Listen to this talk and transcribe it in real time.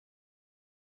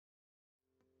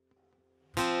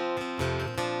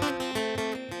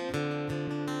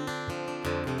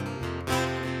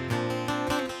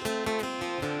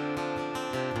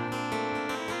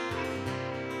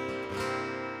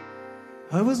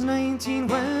I was 19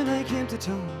 when I came to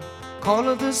town. Call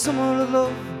of the summer of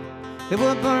love. They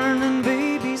were burning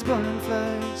babies, burning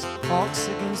flags, hawks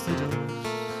against the doors.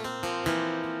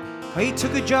 I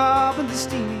took a job in the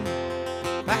steamy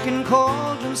back in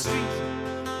Cauldron Street.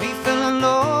 I fell in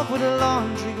love with a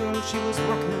laundry girl, she was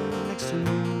working next to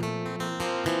me.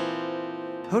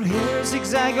 Her hair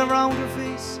zigzag around her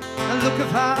face, a look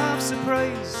of half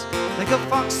surprise, like a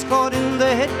fox caught in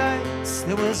the headlights,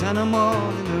 there was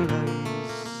animal in her eyes.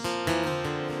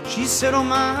 She said, oh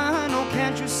man, oh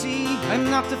can't you see, I'm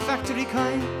not the factory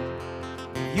kind.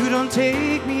 You don't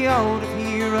take me out of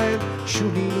here, I'll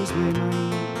surely lose my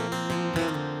mind.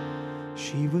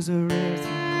 She was a rare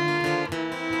thing,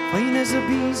 fine as a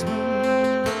bee's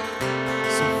wing,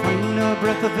 so fine a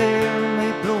breath of air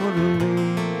might blow her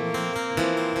away.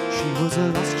 She was a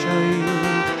lost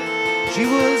child, she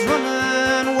was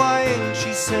running wild.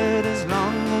 She said, as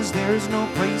long as there's no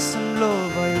price in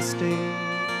love, I'll stay.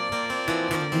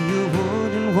 And you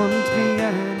wouldn't want me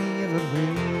any other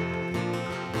way.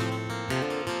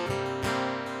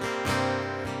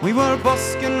 We were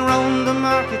busking round the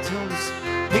market towns,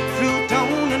 pick fruit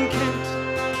down in Kent.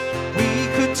 We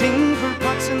could tinker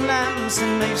pots and lamps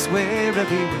and knives wherever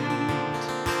we went.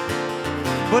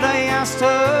 But I asked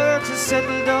her to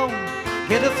settle down,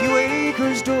 get a few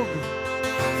acres dug,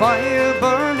 fire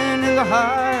burning in the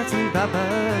hearth and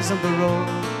babas on the road.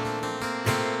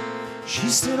 She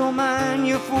said, oh man,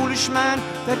 you foolish man,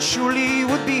 that surely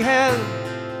would be hell.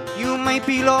 You might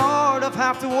be lord of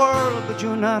half the world, but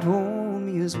you're not own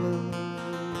me as well.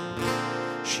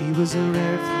 She was a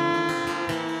rare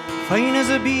thing, fine as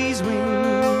a bee's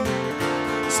wing,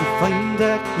 so fine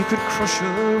that you could crush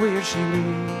her where she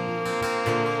lay.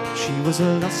 She was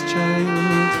a lost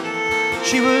child,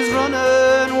 she was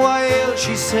running wild.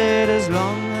 She said, as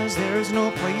long as there's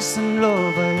no price in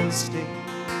love, I'll stay.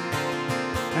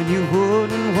 And you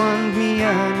wouldn't want me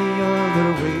any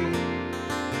other way.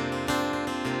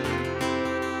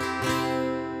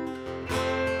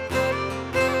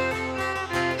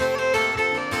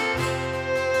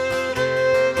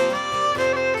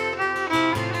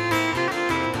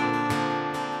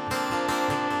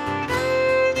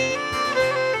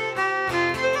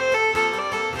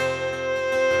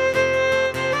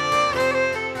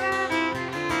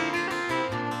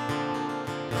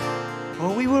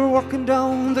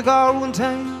 Down the Gar one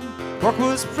time, work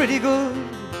was pretty good.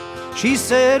 She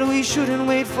said we shouldn't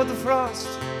wait for the frost,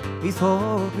 we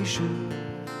thought we should.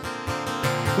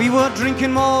 We were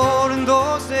drinking more in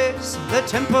those days, the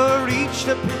temper reached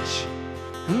a pitch,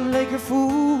 and like a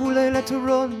fool I let her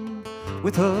run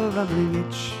with her rambling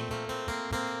itch.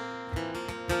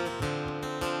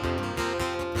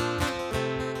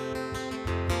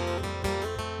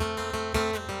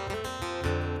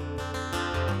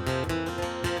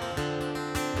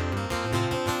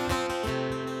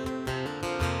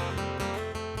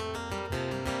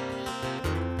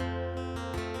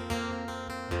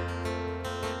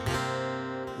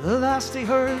 The last I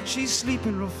heard, she's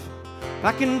sleeping rough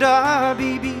back in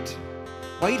Derby beat.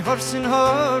 White horse in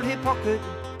her hip pocket,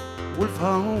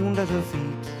 wolfhound at her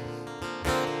feet.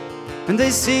 And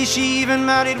they say she even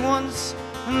married once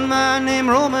a man named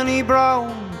Romany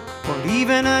Brown, or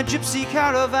even a gypsy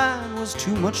caravan was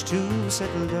too much to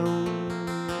settle down.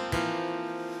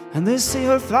 And they say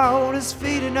her flower is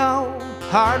faded now,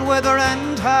 hard weather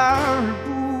and hard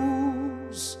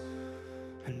booze.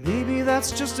 And maybe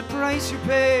that's just the price you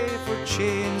pay for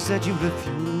change that you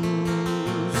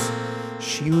refuse.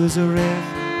 She was a rare,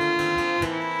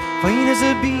 fine as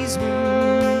a bee's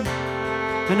wing,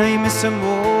 and I miss her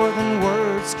more than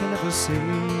words can ever say.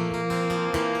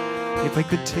 If I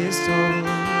could taste all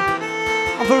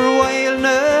of her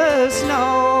wildness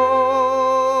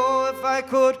now, if I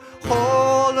could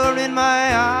hold her in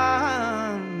my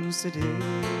arms today,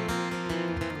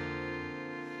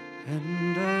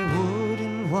 and I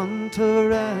wouldn't want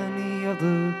her any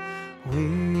other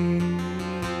way.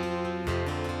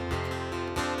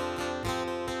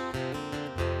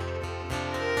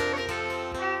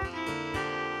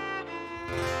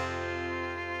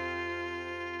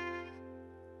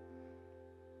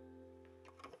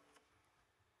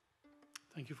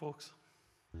 Thank you, folks.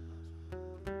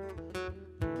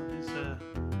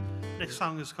 Next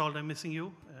song is called I'm Missing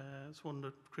You. It's one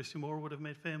that Christy Moore would have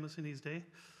made famous in his day.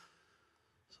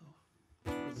 So,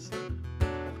 it's over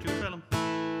to you, Felim.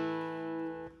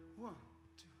 1,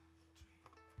 2,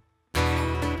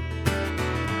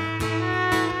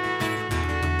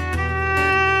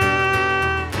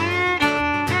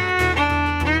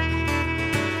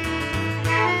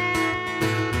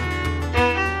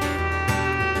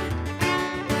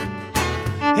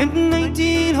 3. In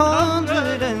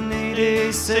 1980,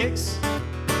 26.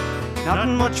 Not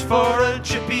much for a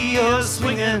chippy or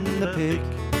swinging the pick.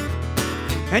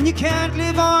 And you can't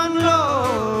live on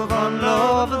love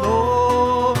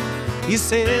alone. You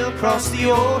sail across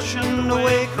the ocean,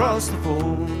 away across the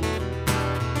foam,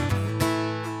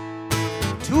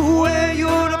 to where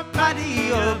you're a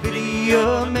paddy, a biddy,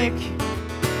 a mick,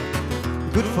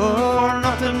 good for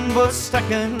nothing but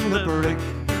stacking the brick.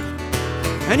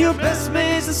 And your best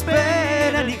mate's a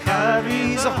spade and he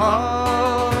carries a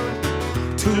heart,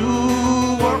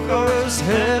 two workers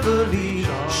heavily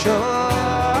shod.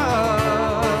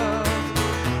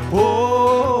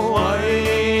 Oh,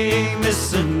 I'm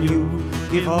missing you,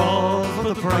 give all for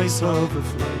the price of a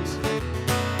flight.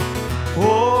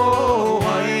 Oh,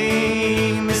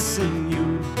 I'm missing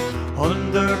you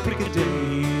under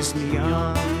Piccadilly's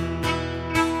neon.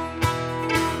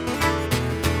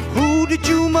 Who did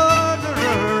you murder,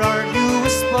 or are you a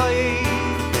spy?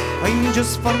 I'm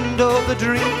just fond of the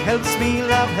drink, helps me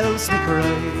laugh, helps me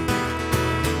cry.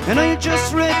 And I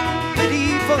just read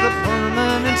pity for the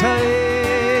permanent high.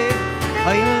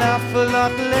 I laugh a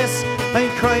lot less, I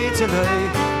cry till I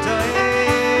die.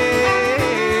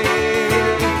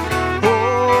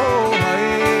 Oh,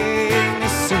 I'm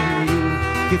missing you,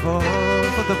 give all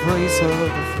for the price of a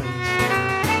friend.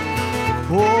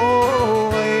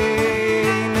 Oh,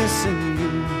 I'm missing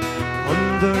you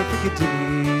under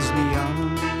Piccadilly's neon.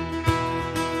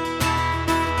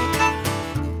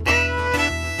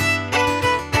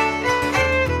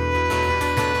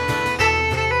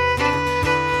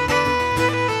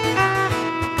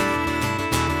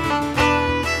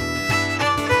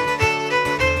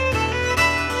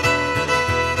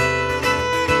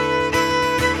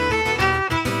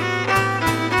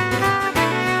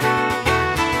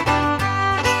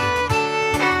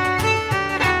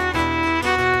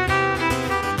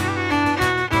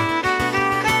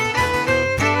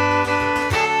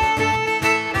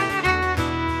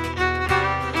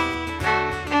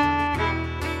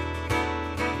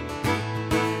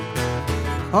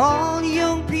 All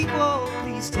young people,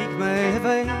 please take my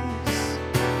advice.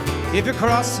 If you're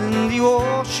crossing the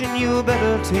ocean, you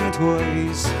better think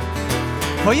twice.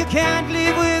 For you can't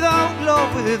live without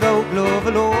love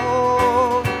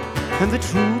alone. And the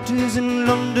truth is in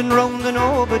London round the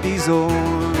nobody's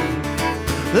own.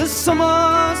 The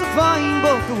summers are fine,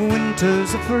 but the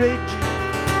winters are frigid.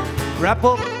 Wrap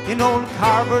up in old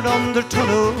cardboard under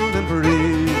tunnel and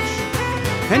bridge.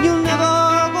 And you'll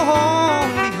never go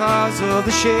home because of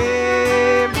the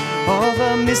shame of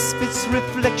a misfit's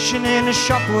reflection in a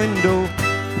shop window.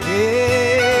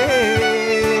 Hey,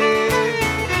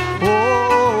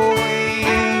 oh,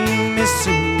 I'm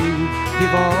missing you,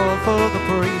 give all for the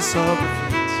price of a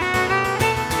friend.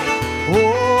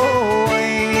 Oh,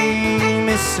 I'm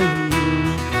missing you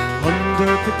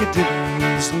under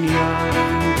Piccadilly's neon.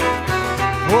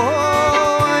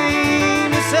 Oh, I'm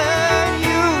missing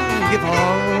you, give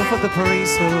all for the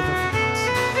price of a friend.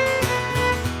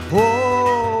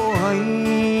 Oh,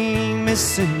 I'm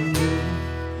missing you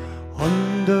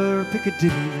under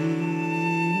Piccadilly's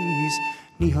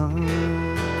neon.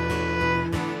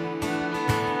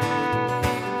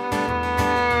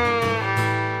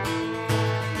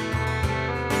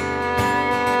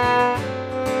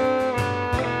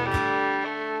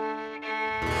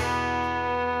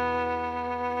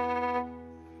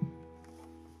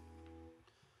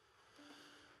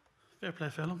 Fair play,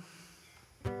 Felim.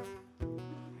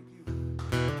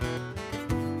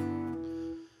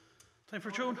 Time for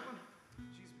a tune.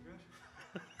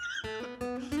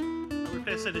 We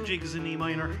play a set of jigs in E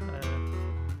minor.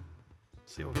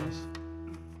 See how it goes.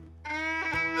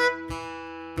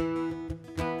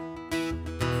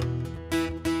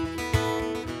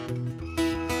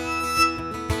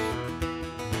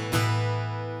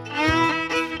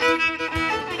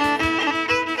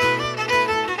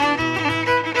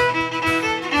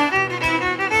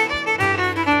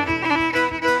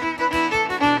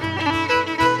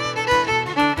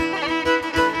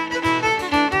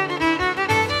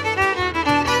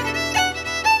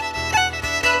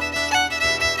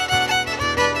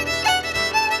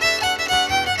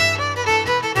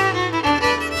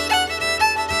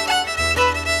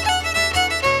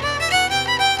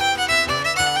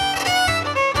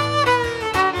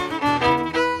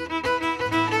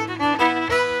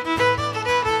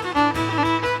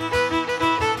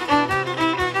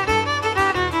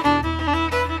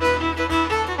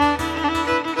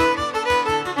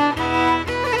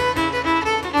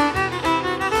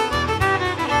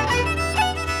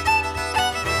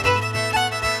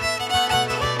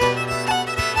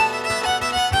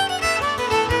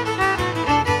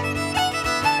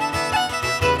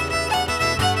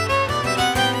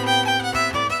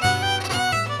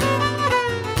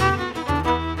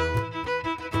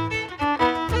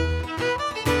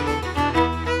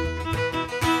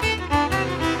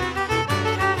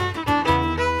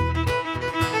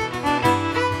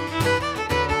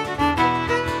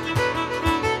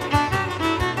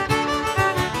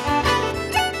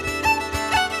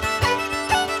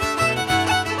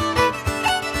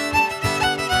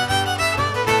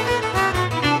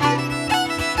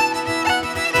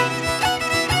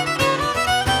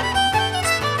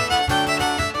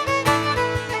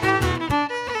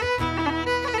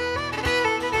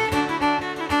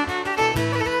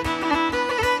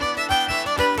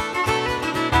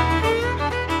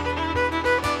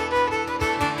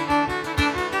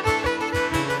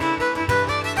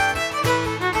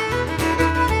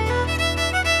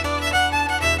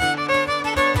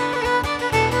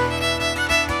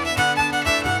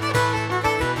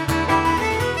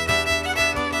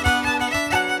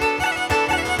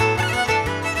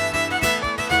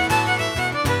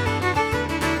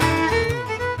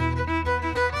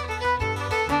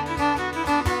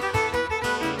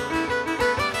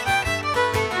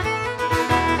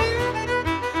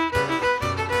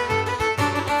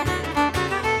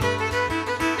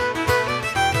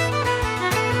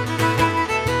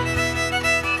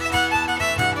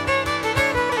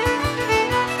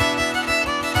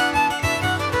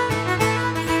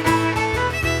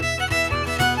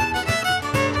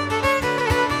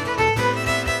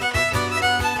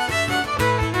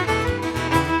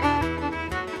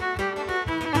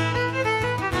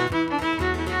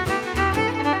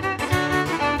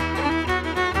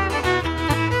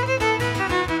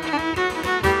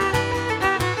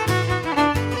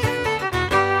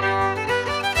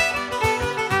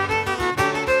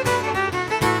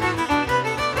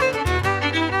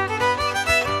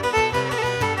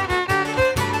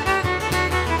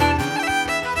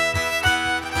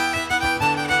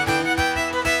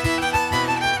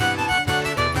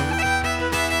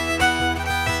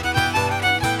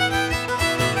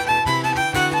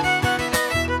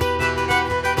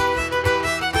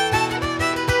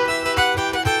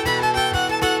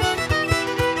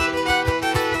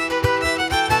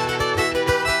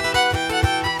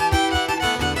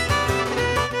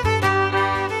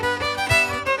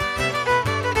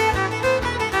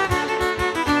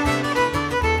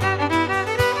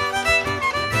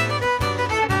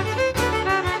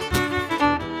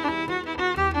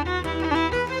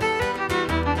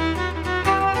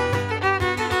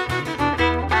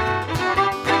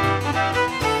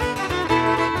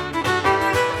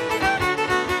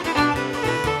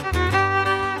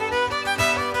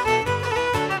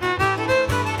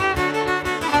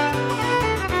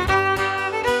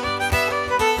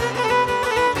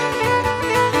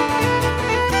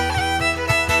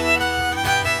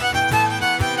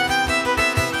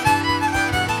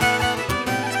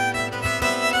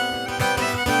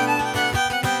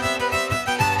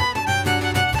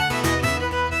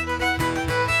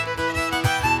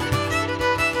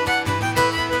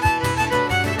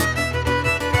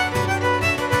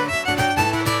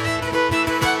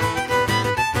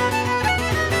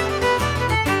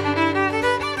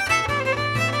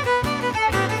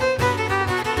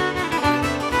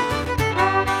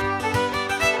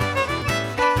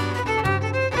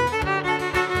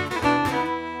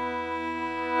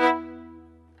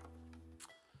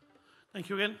 Thank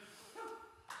you again.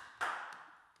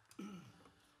 We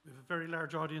have a very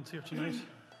large audience here tonight.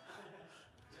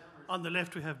 On the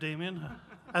left we have Damien,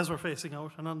 as we're facing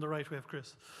out, and on the right we have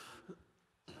Chris.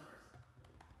 You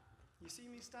see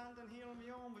me standing here on my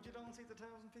own, but you don't see the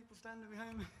 1,000 people standing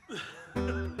behind me. Yes,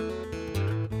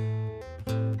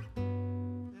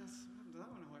 I haven't done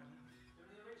that one in a while. Do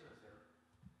you have any originals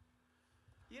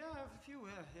here? Yeah, I have a few.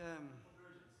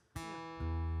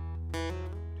 Do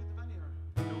the Valley or?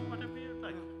 Do whatever you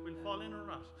like. We'll fall in or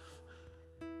not.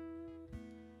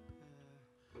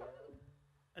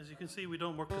 As you can see, we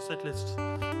don't work the set list.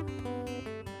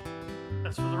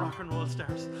 That's for the rock and roll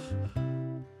stars.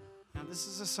 And this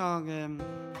is a song I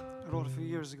wrote a few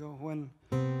years ago when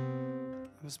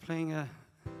I was playing a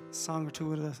song or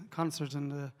two at a concert,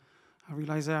 and I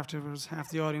realised afterwards half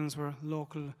the audience were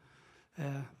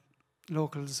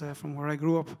locals from where I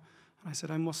grew up. And I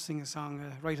said I must sing a song,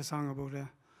 write a song about the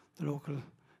local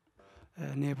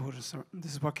neighbourhood. So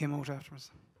this is what came out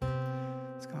afterwards.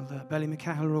 It's called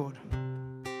Ballymacahill Road.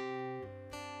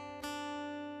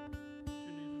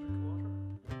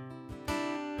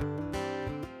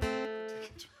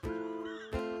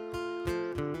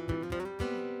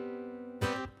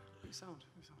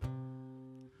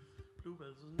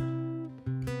 Bluebells, isn't it?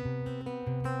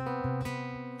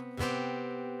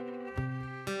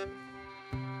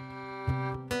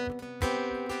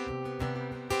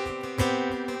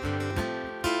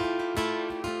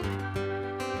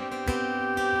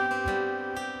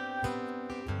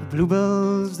 The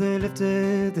bluebells, they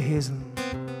lifted the hazel.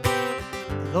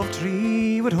 The love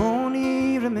tree would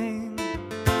only remain.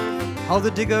 How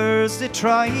the diggers, they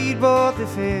tried, but they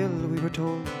failed, we were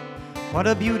told. What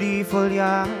a beautiful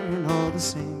yarn all the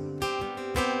same.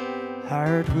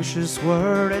 Hard wishes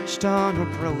were etched on her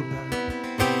proud back.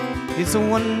 It's a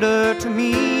wonder to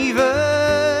me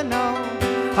even now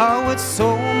how with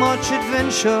so much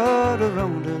adventure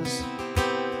around us,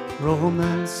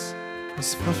 romance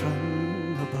was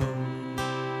fluttering about.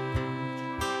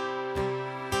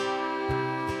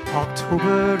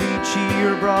 October each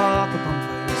year brought the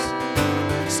bonfires.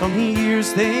 Some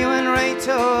years they went right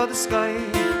to the sky.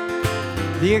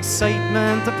 The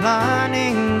excitement, the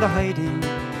planning, the hiding,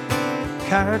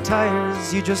 car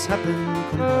tires you just happen to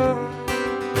come by.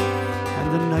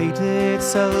 And the night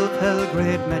itself held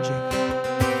great magic.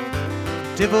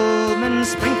 Devilment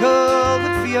sprinkled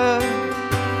with fear,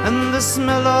 and the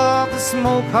smell of the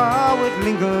smoke, how it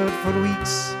lingered for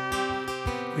weeks,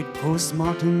 with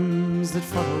postmortems that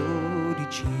followed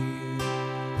each year.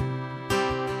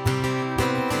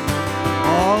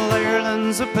 All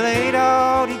Ireland's were played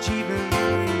out each evening.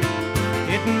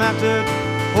 It mattered,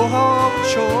 oh how it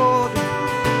showed.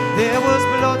 There was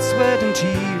blood, sweat and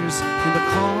tears in the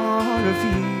corner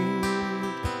field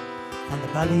on the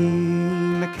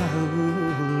Ballymacahill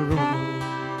Road.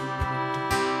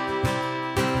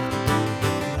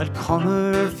 That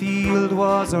corner field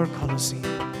was our Colosseum.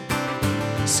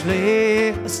 Slay,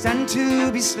 a stand to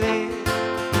be slayed.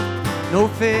 No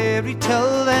fairy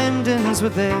tale endings were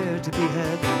there to be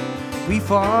had. We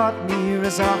fought near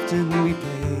as often we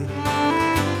played.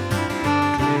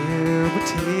 Clare would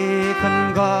take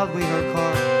on Galway or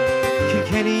Cork.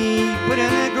 Kilkenny put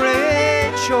in a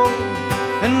great show,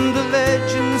 and the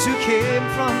legends who came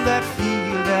from that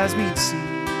field as we'd see.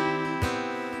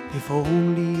 If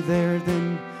only there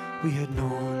then we had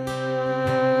known.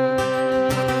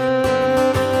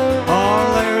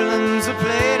 All Ireland's are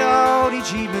played out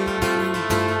each evening.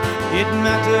 It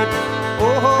mattered,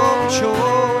 oh it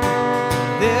showed.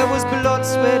 There was blood,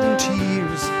 sweat and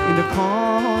tears in the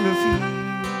corner field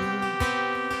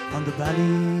on the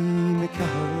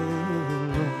Ballymacahill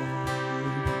Road.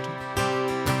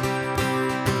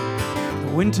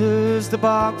 The winters the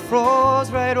bog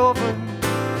froze right over,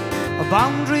 our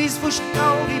boundaries pushed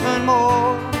out even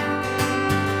more.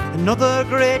 Another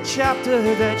great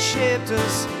chapter that shaped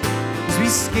us as we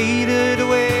skated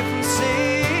away from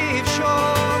safe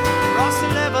shore. Across the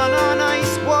Lebanon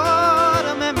ice, what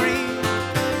a memory.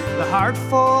 The heart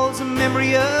falls a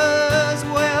memory as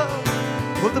well,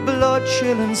 with the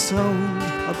blood-chilling sound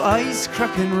of ice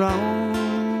cracking round.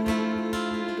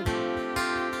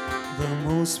 The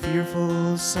most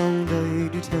fearful sound I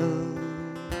do tell.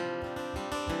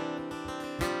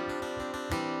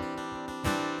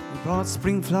 We brought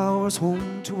spring flowers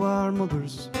home to our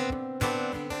mothers.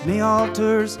 May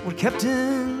altars were kept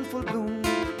in full bloom.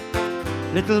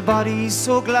 Little bodies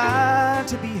so glad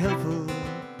to be helpful.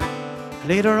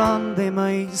 Later on they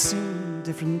might sing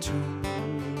different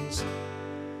tunes,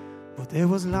 but there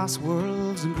was lost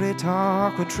worlds and great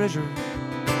talk of treasure.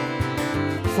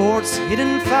 Forts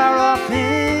hidden far off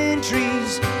in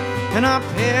trees, and our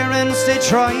parents they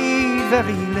tried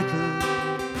very little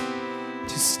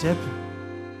to step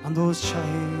on those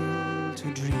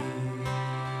childhood dreams.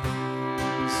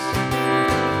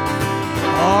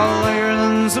 All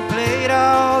Ireland's are played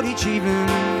out each evening,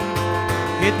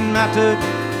 it mattered,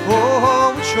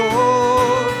 oh, it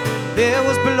showed. There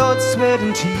was blood, sweat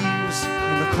and tears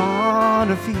in the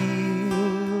cornfield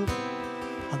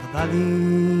on the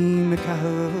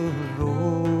Ballymacahill Road.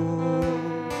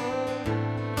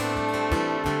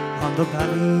 On the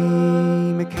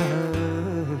Ballymacahill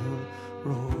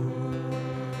Road.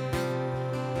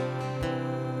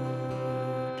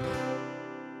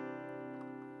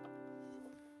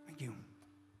 Thank you.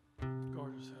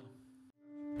 Gorgeous, Felim.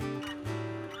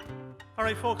 All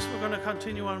right, folks, we're going to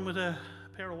continue on with a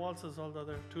pair of waltzes, although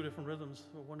they're two different rhythms.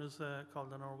 One is called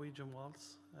the Norwegian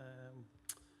waltz,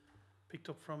 picked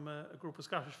up from a group of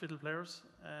Scottish fiddle players.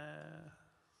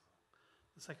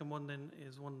 The second one then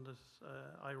is one that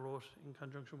I wrote in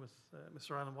conjunction with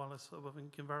Mr. Alan Wallace above in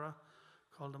Kinvara,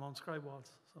 called the Mount Scribe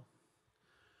Waltz. So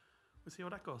we'll see how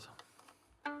that goes.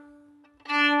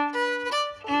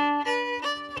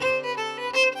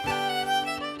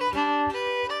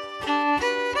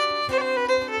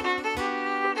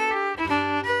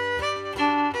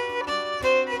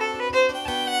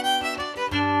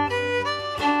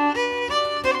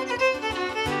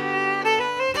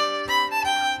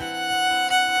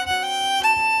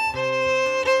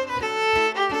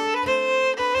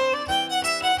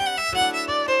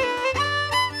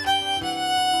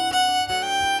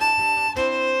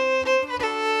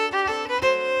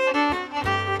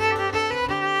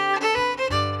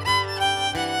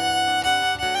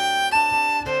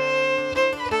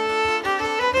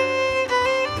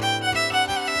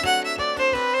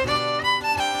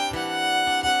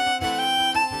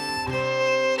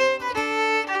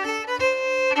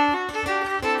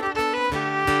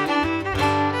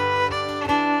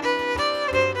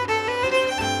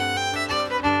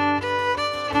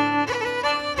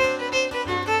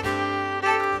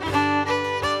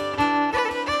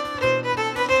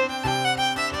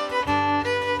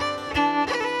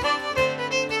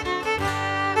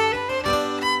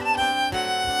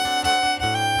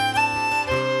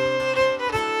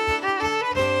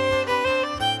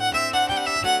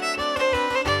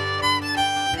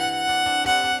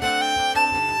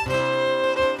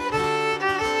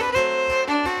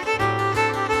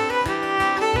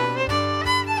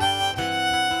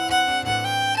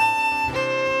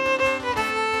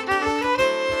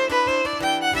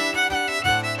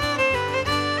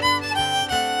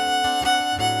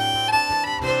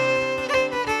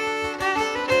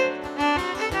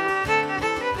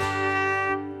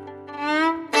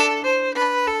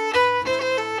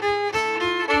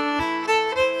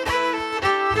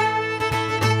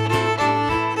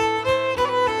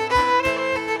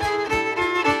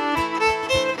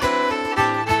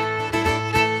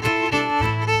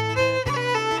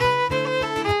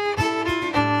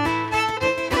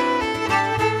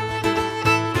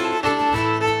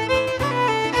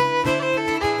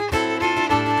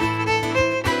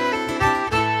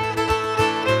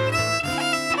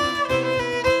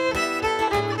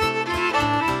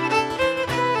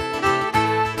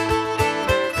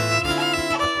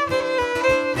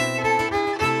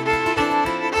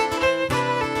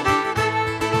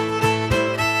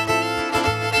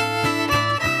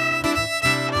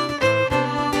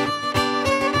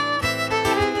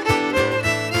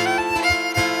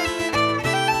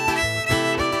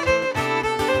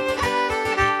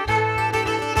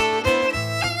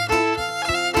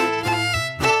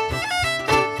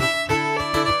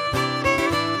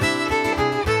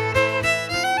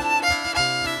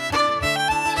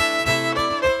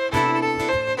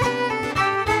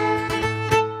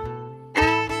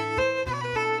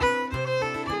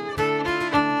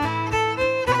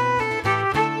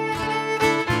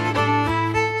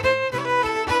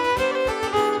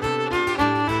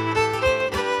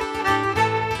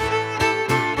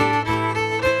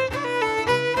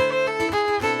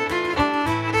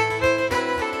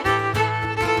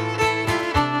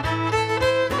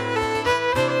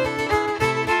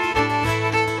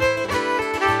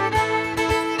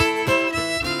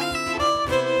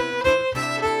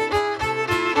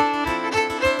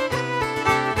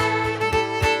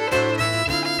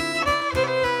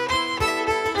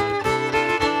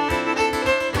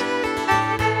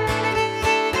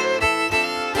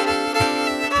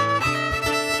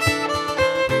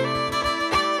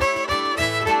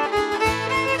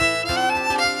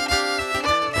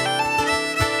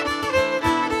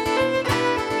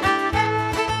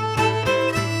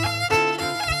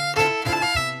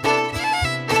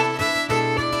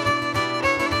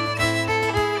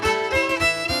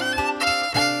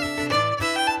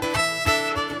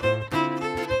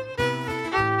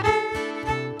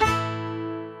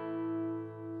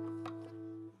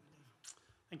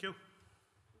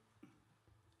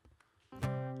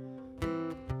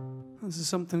 This is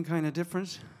something kind of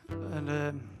different, and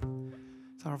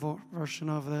it's our version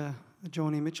of the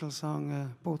Joni Mitchell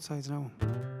song, Both Sides Now.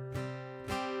 And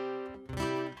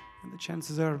the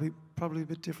chances are it'll be probably a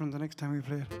bit different the next time we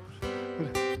play it.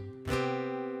 But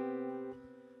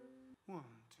 1,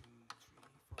 2,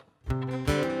 3, 4.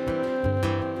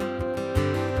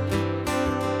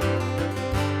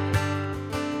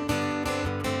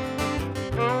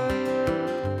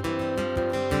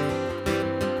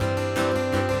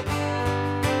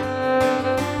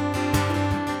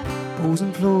 Bows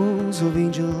and flows of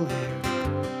angel hair,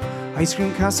 ice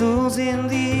cream castles in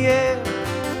the air,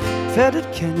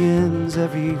 feathered canyons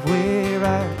everywhere.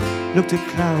 I looked at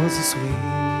clouds this way.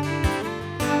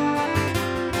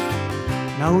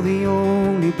 Now the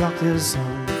only block is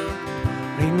sun,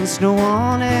 rain and snow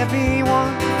on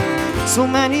everyone. So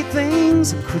many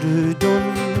things I could have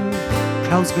done,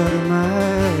 clouds got in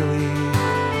my way.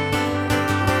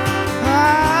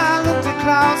 I looked at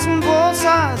clouds from both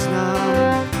sides now,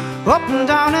 up and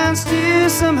down and still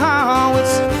somehow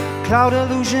it's cloud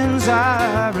illusions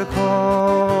I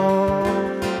recall.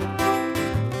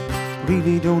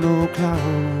 Really don't know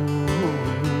clouds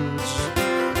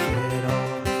at all.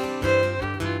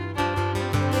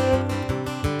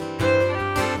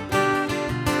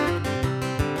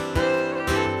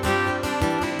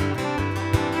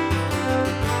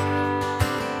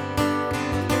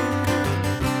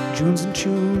 Junes and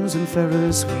tunes and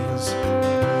Ferris wheels,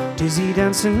 dizzy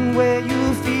dancing where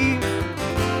you feel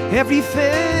every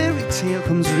fairy tale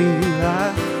comes real.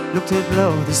 I looked at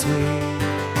love this way.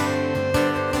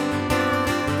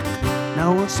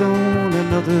 Now it's on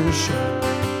another show,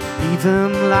 leave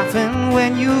them laughing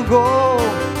when you go.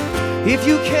 If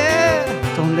you care,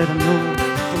 don't let them know,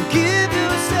 don't give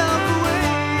yourself away.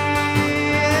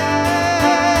 I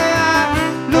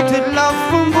looked at love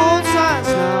from both sides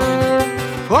now,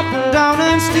 up and down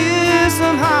and still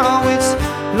somehow it's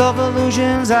love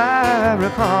illusions I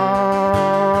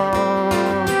recall.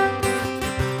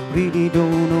 Really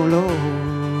don't know love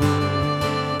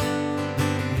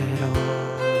at all.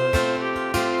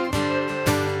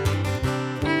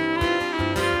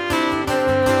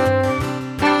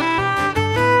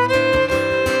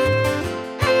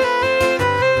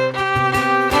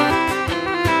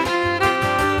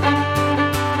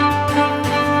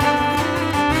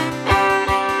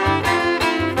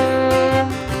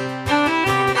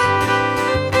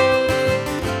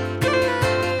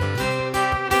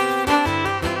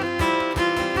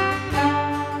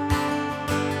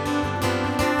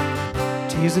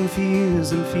 Tears and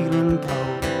fears and feeling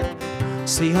proud,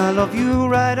 say I love you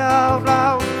right out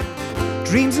loud.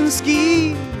 Dreams and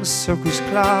schemes, circus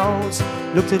clouds,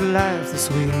 looked at life this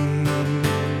way.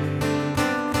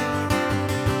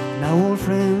 Now old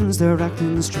friends, they're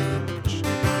acting strange,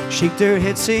 shake their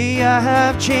heads, say I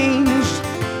have changed.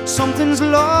 Something's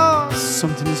lost,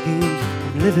 something's gained,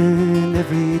 I'm living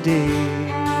every day.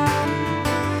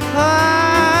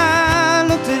 I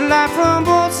looked at life from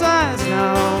both sides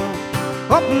now,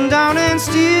 up and down and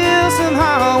still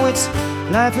somehow it's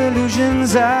life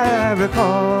illusions I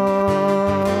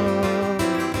recall.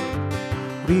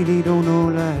 Really don't know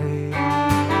life,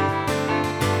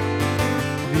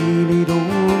 really don't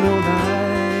know life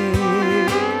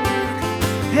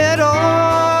at all.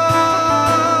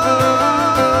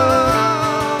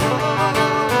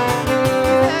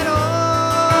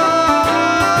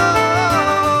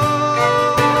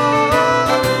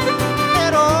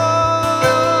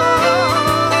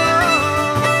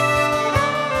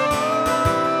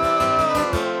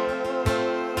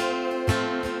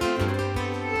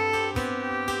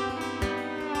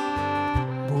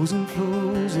 Bows and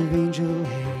flows of angel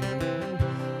hair,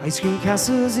 ice cream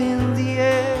castles in the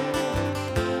air,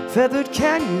 feathered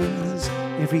canyons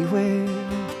everywhere.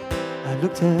 I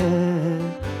looked at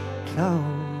clouds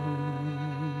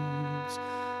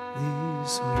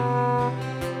this way.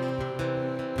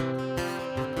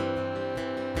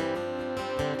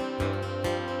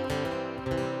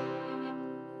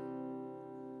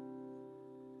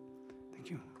 Thank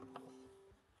you.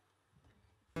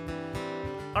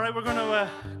 All right, we're going to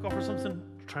go for something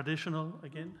traditional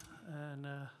again, and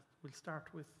we'll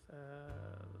start with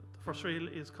the first reel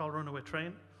is called Runaway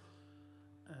Train,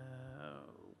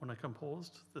 one I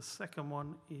composed. The second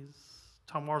one is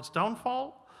Tom Ward's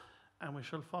Downfall, and we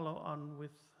shall follow on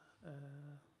with,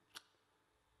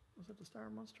 was it the Star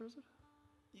Monster, is it?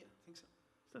 Yeah, I think so.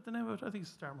 Is that the name of it? I think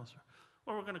it's the Star Monster.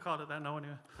 Well, we're going to call it that now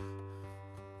anyway.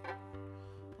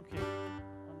 Okay,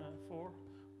 on 4,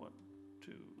 1,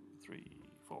 2, 3,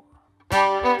 4.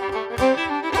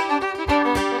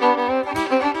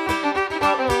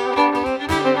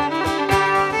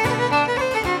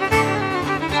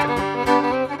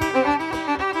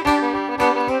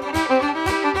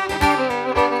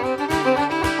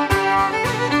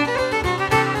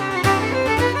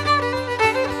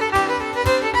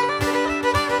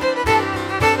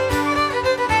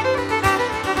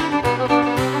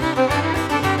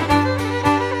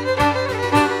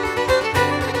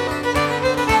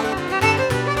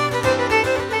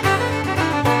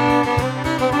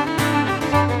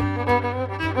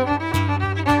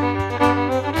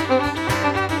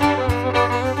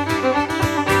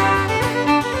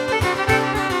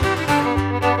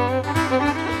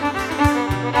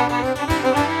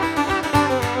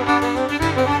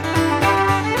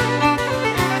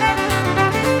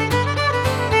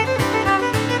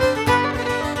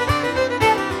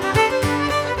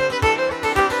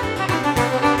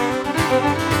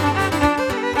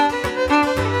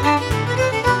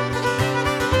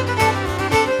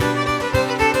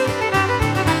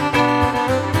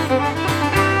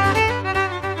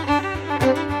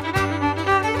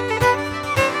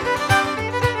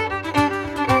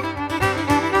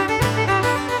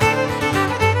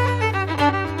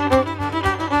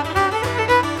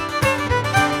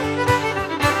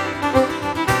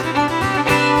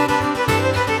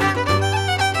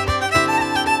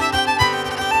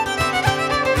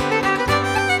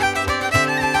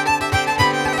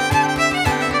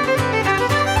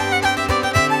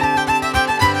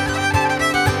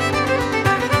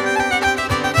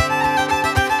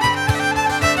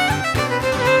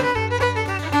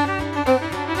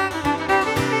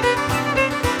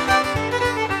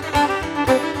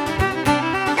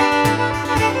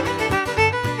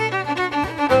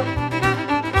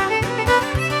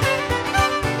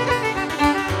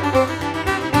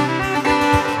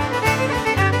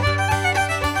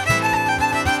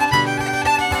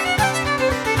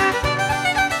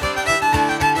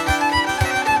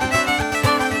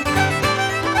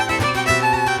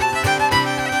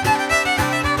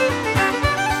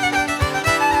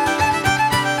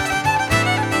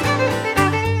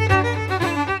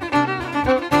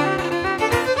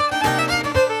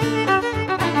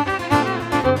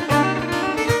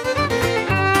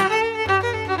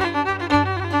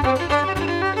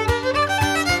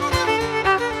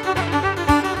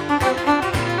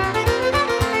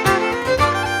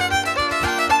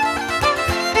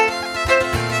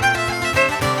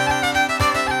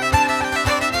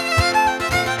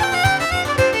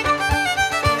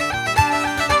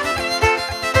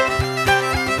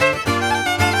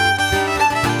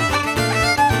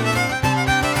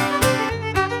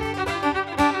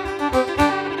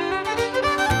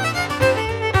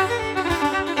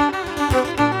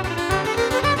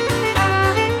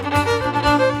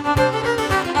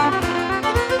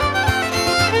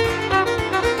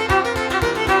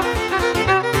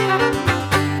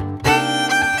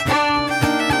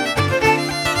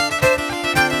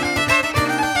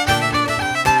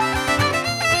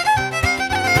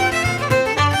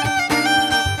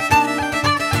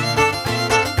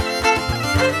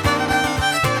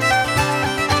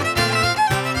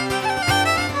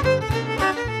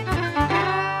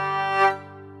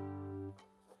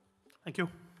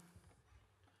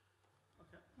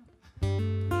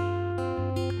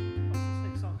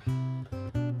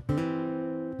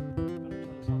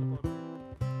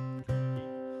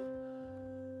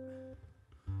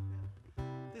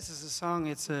 This is a song.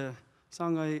 It's a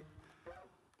song you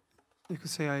could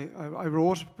say I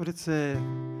wrote, but it's I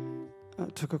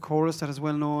took a chorus that is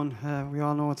well known. We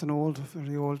all know it's an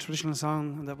very old traditional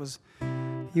song, and that was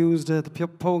used. The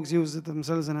Pogues used it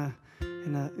themselves in a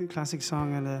classic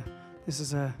song, and this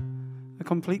is a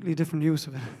completely different use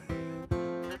of it.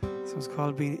 So it's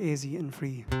called "Being Easy and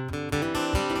Free."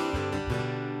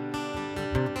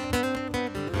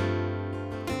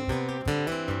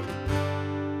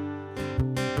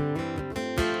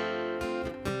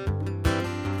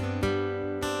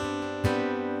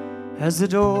 As the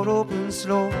door opened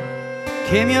slow,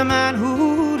 came your man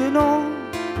who'd have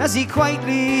known, as he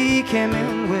quietly came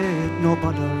in with no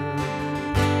bother,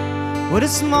 with a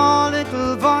small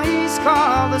little voice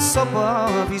called the supper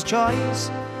of his choice.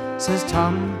 Says,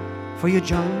 "Tom, for you,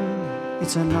 John,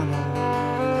 it's an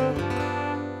honor,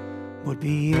 but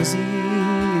be easy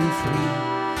and free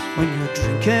when you're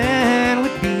drinking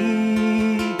with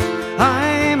me.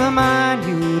 I'm a man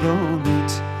you don't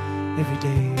meet every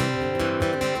day."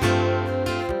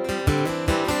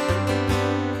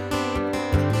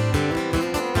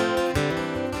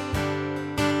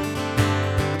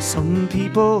 Some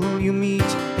people you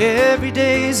meet every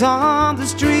day's on the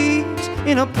street,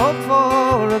 in a pub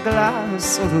for a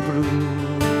glass of a brew.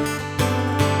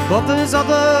 But there's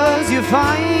others you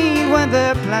find when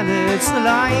their planets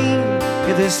align,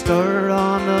 yeah, they stir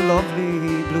on a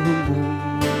lovely blue moon.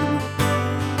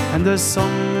 And there's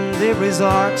some they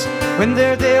resort when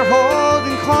they're there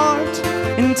holding court,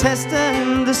 in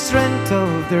testing the strength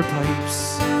of their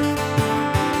pipes.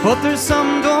 But there's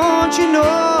some, don't you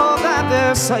know, that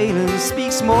their silence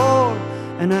speaks more,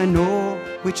 and I know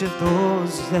which of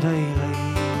those that I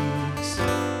like.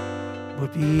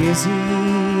 But be easy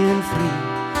and free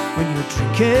when you're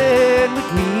drinking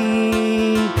with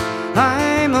me.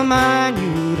 I'm a man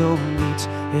you don't meet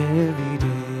every day.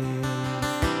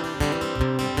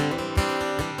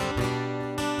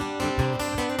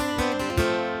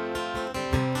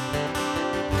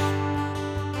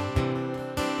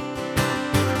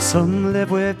 Some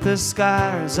live with the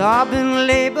scars of been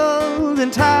labelled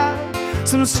and tired.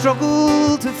 Some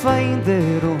struggle to find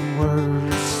their own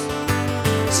words.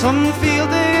 Some feel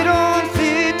they don't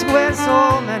fit where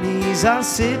so many's are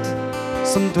sit.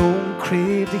 Some don't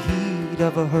crave the heat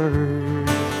of a herd.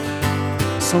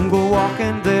 Some go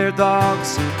walking their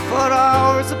dogs for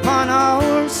hours upon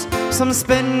hours. Some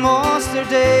spend most their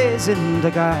days in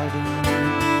the garden,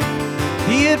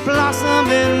 be it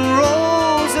blossom in rose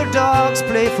or dog's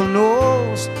playful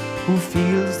nose, who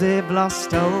feels they've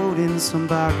lost out in some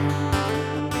bargain.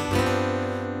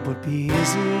 But be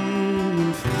easy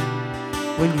and free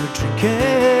when you're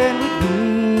drinking with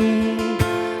me.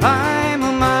 I'm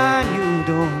a man you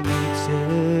don't meet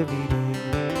every day.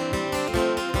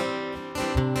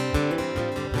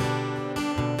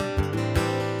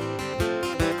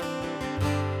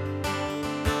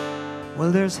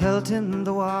 Well, there's health in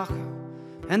the walk,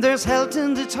 and there's health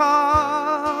in the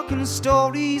talk, and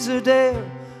stories are there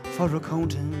for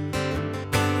accounting.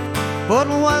 But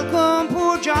welcome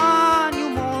poor John, you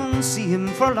won't see him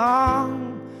for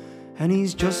long, and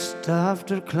he's just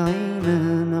after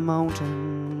climbing a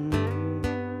mountain.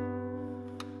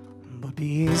 But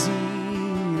be easy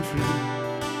and free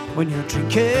when you're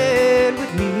drinking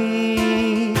with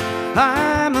me.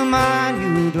 I'm a man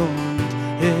you don't meet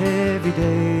every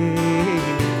day.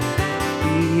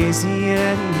 Be easy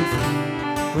and free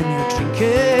when you're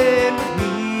drinking with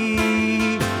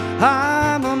me.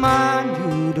 I'm a man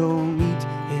you don't meet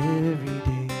every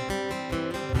day.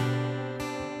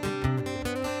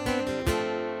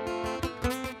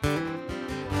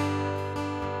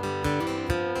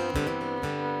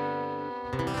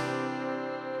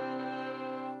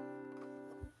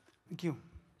 Thank you.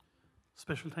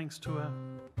 Special thanks to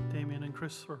Damien and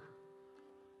Chris for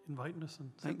inviting us and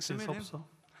Thanks setting a this up. million. So,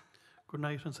 good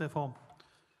night and safe home.